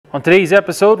On today's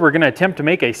episode, we're going to attempt to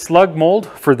make a slug mold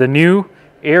for the new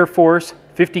Airforce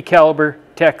 50 caliber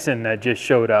Texan that just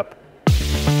showed up.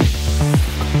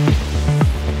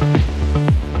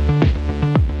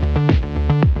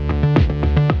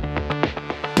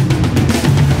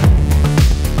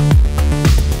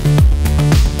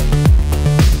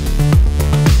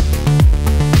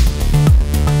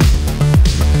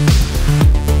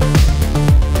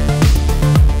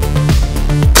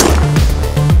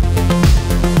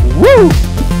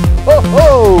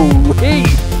 Oh, hey!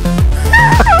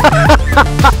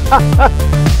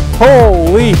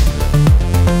 Holy!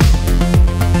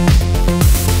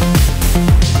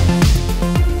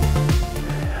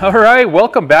 All right,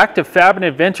 welcome back to Fab &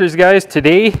 Adventures, guys.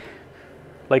 Today,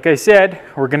 like I said,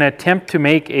 we're going to attempt to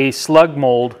make a slug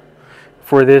mold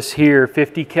for this here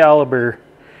 50 caliber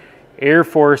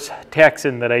Airforce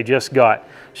Texan that I just got.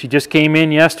 She just came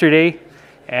in yesterday,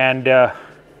 and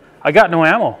I got no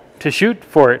ammo to shoot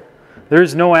for it.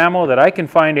 There's no ammo that I can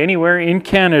find anywhere in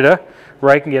Canada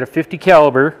where I can get a 50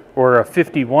 caliber or a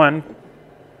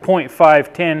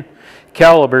 51.510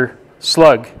 caliber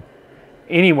slug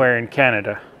anywhere in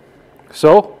Canada.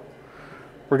 So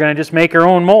we're going to just make our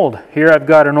own mold. Here I've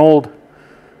got an old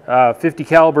 50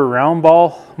 caliber round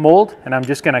ball mold, and I'm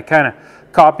just going to kind of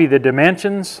copy the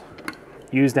dimensions,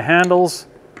 use the handles,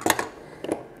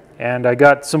 and I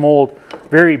got some old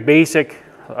very basic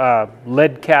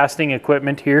lead casting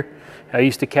equipment here. I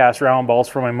used to cast round balls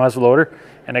for my muzzleloader,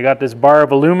 and I got this bar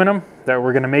of aluminum that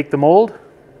we're going to make the mold.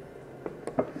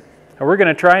 And we're going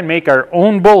to try and make our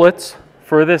own bullets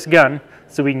for this gun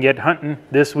so we can get hunting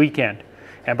this weekend.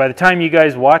 And by the time you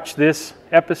guys watch this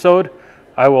episode,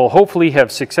 I will hopefully have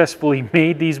successfully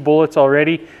made these bullets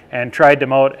already and tried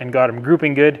them out and got them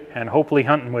grouping good and hopefully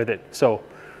hunting with it. So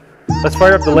let's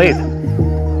fire up the lathe.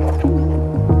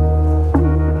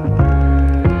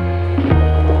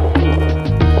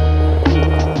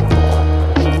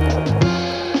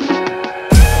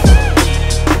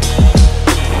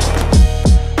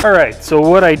 All right, so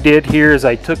what I did here is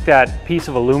I took that piece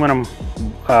of aluminum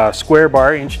square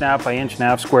bar, 1.5 by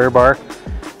 1.5 square bar,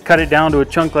 cut it down to a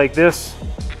chunk like this,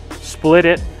 split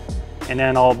it, and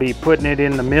then I'll be putting it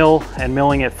in the mill and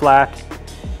milling it flat.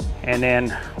 And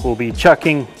then we'll be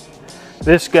chucking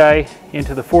this guy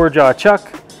into the 4-jaw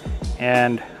chuck,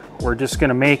 and we're just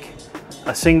gonna make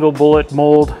a single bullet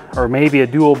mold or maybe a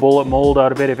dual bullet mold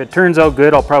out of it. If it turns out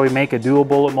good, I'll probably make a dual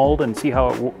bullet mold and see how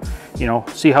it,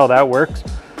 see how that works.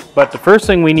 But the first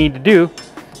thing we need to do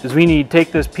is we need to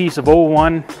take this piece of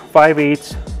 01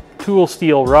 5/8 tool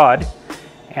steel rod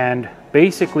and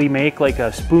basically make like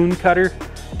a spoon cutter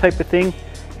type of thing,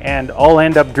 and I'll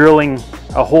end up drilling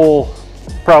a hole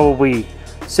probably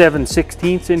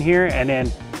 7/16 in here and then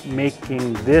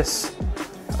making this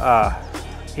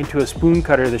into a spoon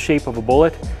cutter the shape of a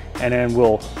bullet, and then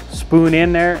we'll spoon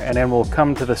in there and then we'll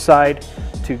come to the side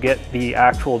to get the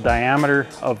actual diameter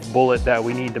of bullet that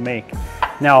we need to make.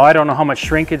 Now, I don't know how much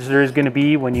shrinkage there is going to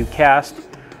be when you cast.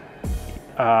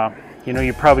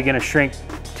 You're probably going to shrink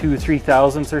 2/3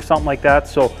 thousandths or something like that.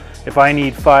 So if I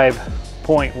need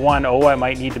 5.10, I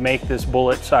might need to make this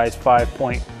bullet size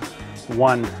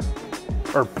 5.1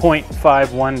 or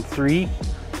 0.513,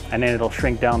 and then it'll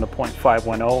shrink down to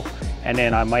 0.510, and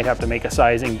then I might have to make a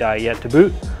sizing die yet to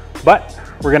boot. But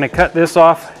we're going to cut this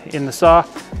off in the saw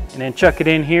and then chuck it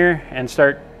in here and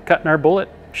start cutting our bullet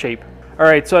shape. All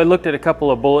right, so I looked at a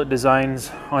couple of bullet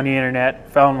designs on the internet,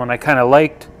 found one I kind of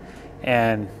liked,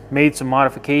 and made some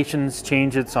modifications,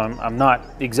 changed it, so I'm not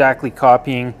exactly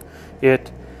copying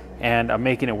it, and I'm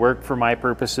making it work for my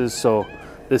purposes. So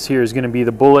this here is going to be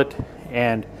the bullet,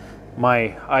 and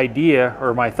my idea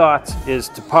or my thoughts is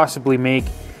to possibly make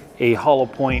a hollow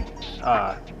point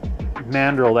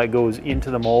mandrel that goes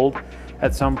into the mold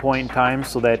at some point in time,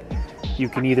 so that you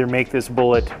can either make this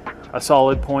bullet a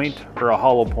solid point or a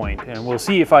hollow point, and we'll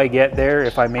see if I get there,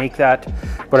 if I make that.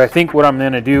 But I think what I'm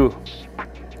going to do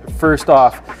first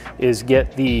off is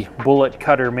get the bullet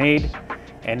cutter made,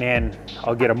 and then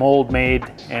I'll get a mold made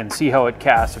and see how it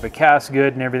casts. If it casts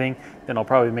good and everything, then I'll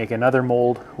probably make another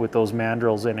mold with those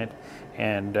mandrels in it,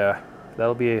 and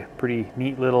that'll be a pretty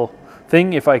neat little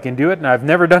thing if I can do it. And I've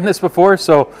never done this before,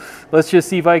 so let's just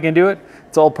see if I can do it.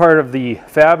 It's all part of the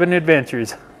Fab &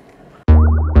 Adventures.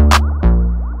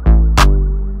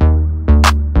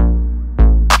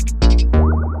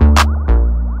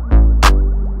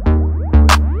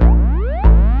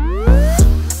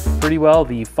 Pretty well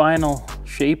the final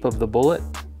shape of the bullet.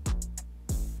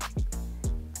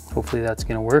 Hopefully that's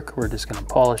going to work. We're just going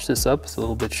to polish this up. It's a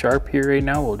little bit sharp here right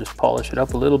now. We'll just polish it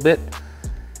up a little bit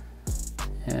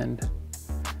and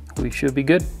we should be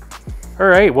good. All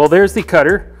right, well, there's the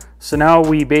cutter. So now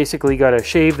we basically got to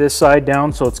shave this side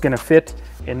down so it's going to fit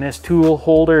in this tool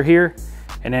holder here,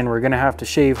 and then we're going to have to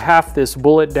shave half this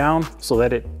bullet down so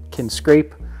that it can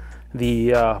scrape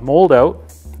the mold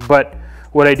out. But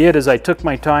what I did is I took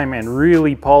my time and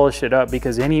really polished it up,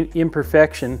 because any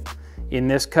imperfection in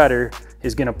this cutter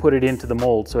is going to put it into the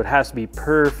mold, so it has to be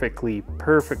perfectly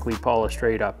polished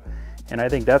right up. And I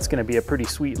think that's going to be a pretty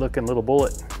sweet looking little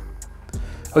bullet.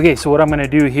 Okay, so what I'm going to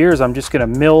do here is I'm just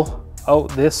going to mill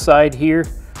out this side here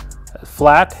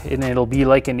flat, and it'll be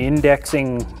like an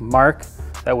indexing mark.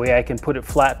 That way I can put it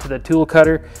flat to the tool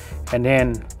cutter, and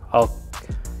then I'll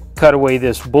cut away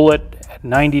this bullet at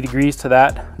 90 degrees to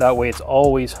that. That way it's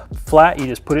always flat. You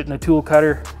just put it in the tool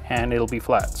cutter and it'll be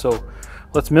flat. So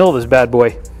let's mill this bad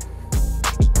boy.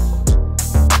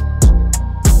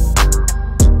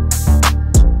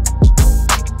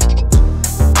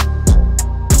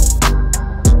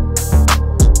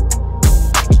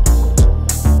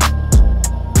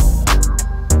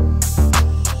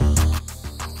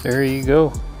 There you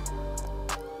go.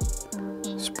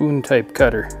 Spoon type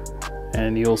cutter.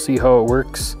 And you'll see how it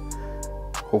works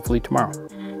hopefully tomorrow.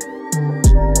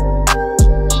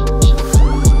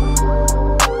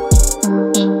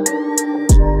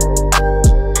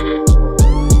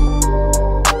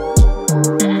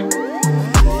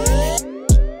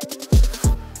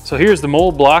 So here's the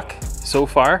mold block so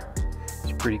far.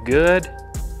 It's pretty good.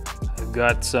 I've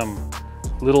got some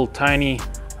little tiny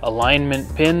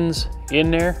alignment pins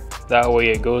in there. That way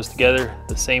it goes together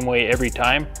the same way every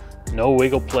time. No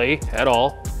wiggle play at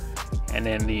all. And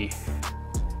then the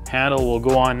handle will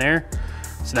go on there.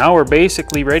 So now we're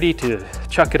basically ready to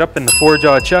chuck it up in the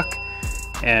 4-jaw chuck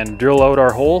and drill out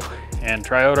our hole and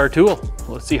try out our tool.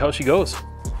 Let's see how she goes.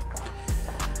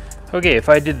 Okay, if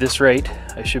I did this right,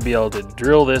 I should be able to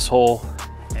drill this hole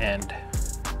and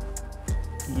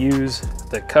use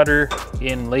the cutter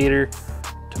in later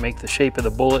to make the shape of the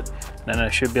bullet. Then I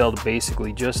should be able to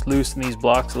basically just loosen these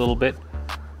blocks a little bit,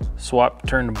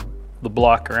 turn the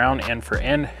block around end for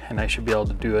end, and I should be able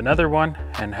to do another one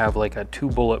and have like a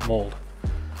 2-bullet mold.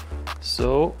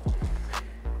 So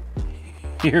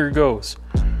here goes.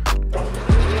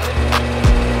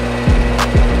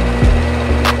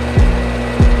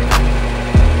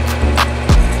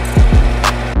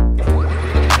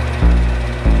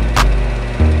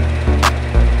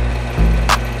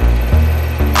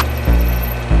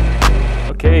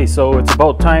 Okay, so it's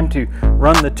about time to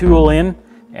run the tool in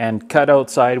and cut out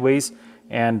sideways.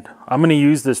 And I'm going to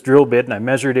use this drill bit, and I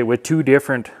measured it with 2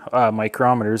 different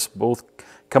micrometers. Both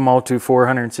come out to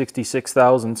 466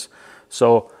 thousandths.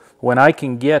 So when I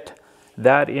can get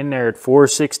that in there at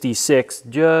 466,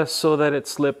 just so that it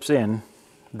slips in,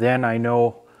 then I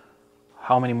know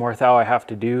how many more thou I have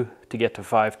to do to get to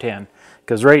 510.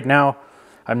 Because right now,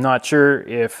 I'm not sure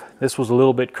if this was a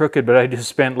little bit crooked, but I just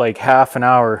spent like half an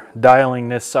hour dialing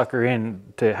this sucker in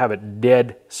to have it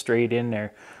dead straight in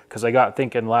there. Because I got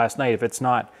thinking last night, if it's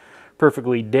not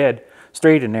perfectly dead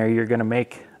straight in there, you're going to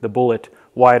make the bullet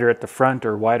wider at the front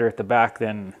or wider at the back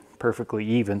than perfectly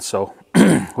even. So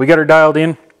we got her dialed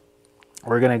in.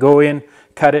 We're going to go in,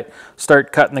 cut it,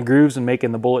 start cutting the grooves and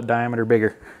making the bullet diameter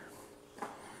bigger.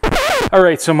 All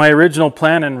right, so my original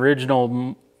plan and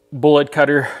original bullet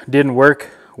cutter didn't work.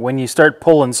 When you start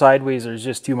pulling sideways, there's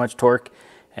just too much torque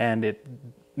and it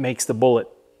makes the bullet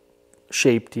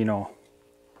shaped, you know,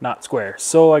 not square.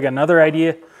 So I got another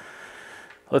idea.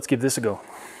 Let's give this a go.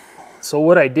 So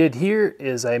what I did here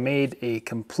is I made a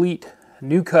complete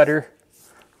new cutter.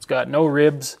 It's got no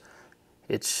ribs.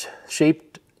 It's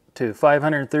shaped to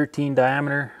 513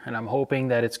 diameter, and I'm hoping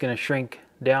that it's going to shrink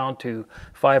down to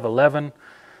 511,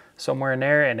 somewhere in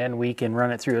there, and then we can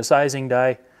run it through a sizing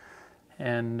die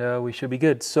and we should be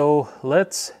good. So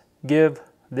let's give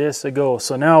this a go.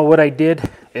 So now what I did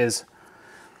is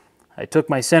I took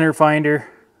my center finder,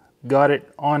 got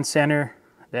it on center,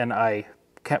 then I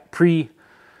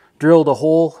pre-drilled a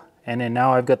hole, and then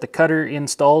now I've got the cutter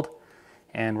installed,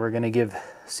 and we're gonna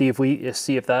see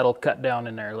if that'll cut down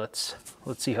in there. Let's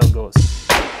see how it goes.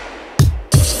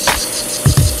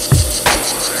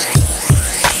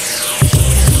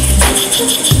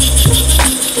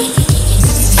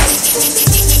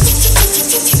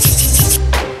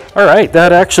 All right,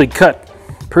 that actually cut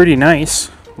pretty nice.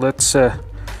 Let's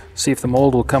see if the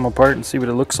mold will come apart and see what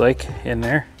it looks like in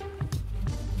there.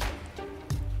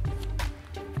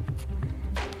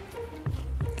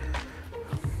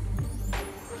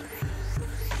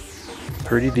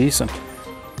 Pretty decent.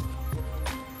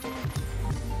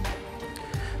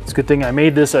 It's a good thing I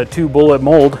made this a 2-bullet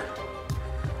mold.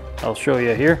 I'll show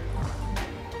you here.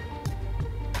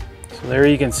 So there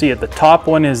you can see it. The top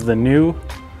one is the new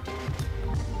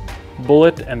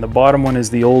bullet, and the bottom one is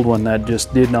the old one that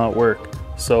just did not work.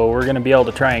 So we're going to be able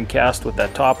to try and cast with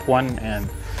that top one and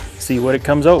see what it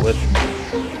comes out with.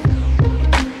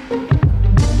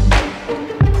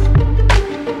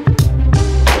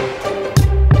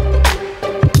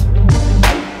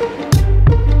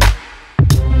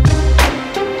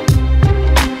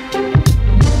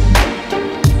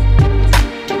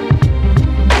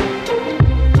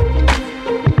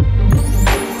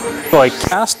 So I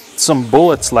cast some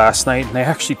bullets last night and they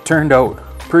actually turned out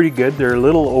pretty good. They're a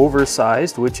little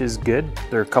oversized, which is good.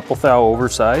 They're a couple thou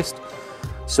oversized.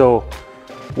 So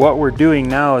what we're doing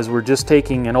now is we're just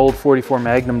taking an old 44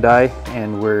 Magnum die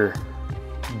and we're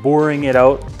boring it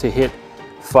out to hit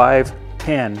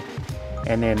 510,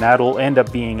 and then that'll end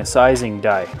up being a sizing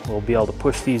die. We'll be able to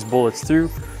push these bullets through,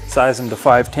 size them to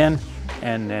 510,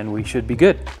 and then we should be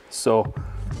good. So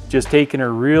just taking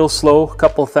her real slow,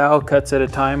 couple thou cuts at a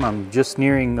time. I'm just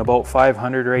nearing about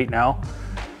 500 right now.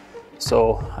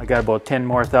 So I got about 10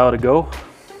 more thou to go.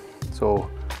 So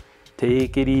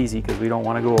take it easy because we don't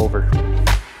want to go over.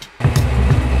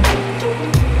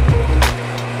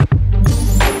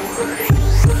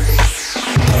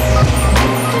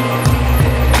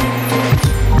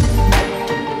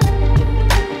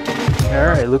 All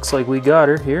right, looks like we got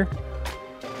her here.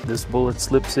 This bullet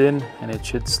slips in, and it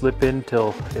should slip in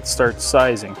till it starts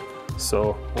sizing.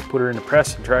 So we'll put her in the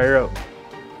press and try her out.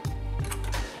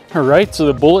 All right, so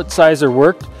the bullet sizer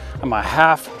worked. I'm a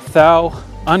half thou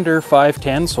under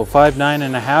 510, so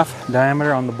 5.9½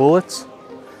 diameter on the bullets.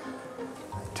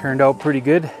 Turned out pretty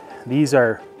good. These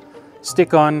are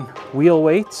stick-on wheel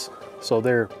weights, so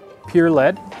they're pure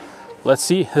lead. Let's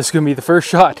see, this is gonna be the first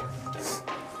shot.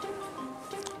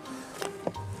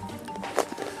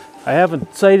 I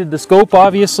haven't sighted the scope,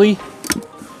 obviously,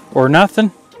 or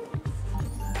nothing,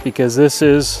 because this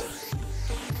is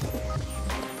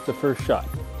the first shot.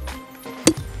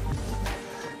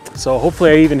 So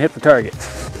hopefully I even hit the target.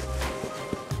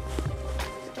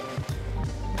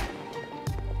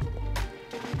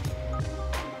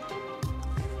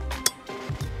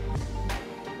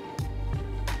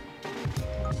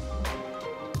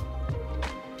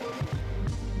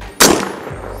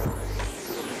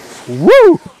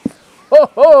 Woo!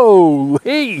 Oh,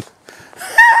 hey!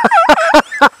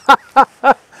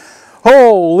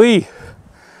 Holy!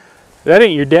 That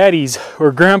ain't your daddy's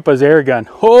or grandpa's air gun.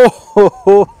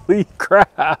 Holy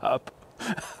crap!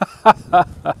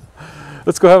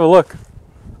 Let's go have a look.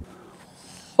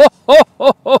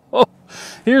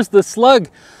 Here's the Slug.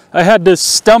 I had this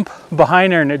stump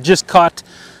behind her and it just caught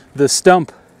the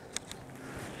stump.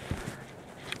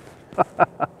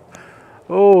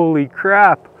 Holy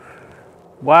crap!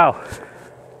 Wow.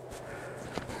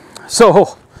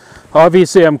 So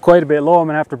obviously I'm quite a bit low. I'm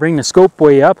gonna have to bring the scope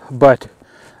way up, but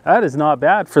that is not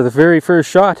bad for the very first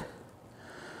shot.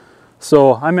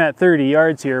 So I'm at 30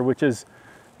 yards here, which is,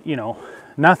 you know,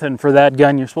 nothing for that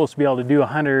gun. You're supposed to be able to do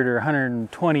 100 or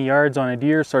 120 yards on a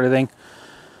deer sort of thing.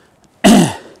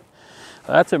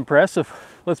 That's impressive.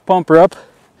 Let's pump her up,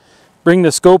 bring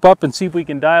the scope up and see if we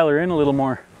can dial her in a little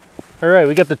more. All right,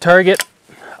 we got the target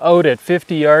out at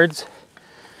 50 yards.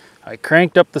 I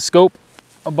cranked up the scope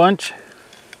a bunch.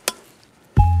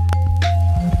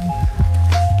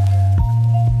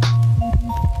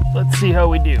 Let's see how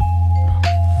we do.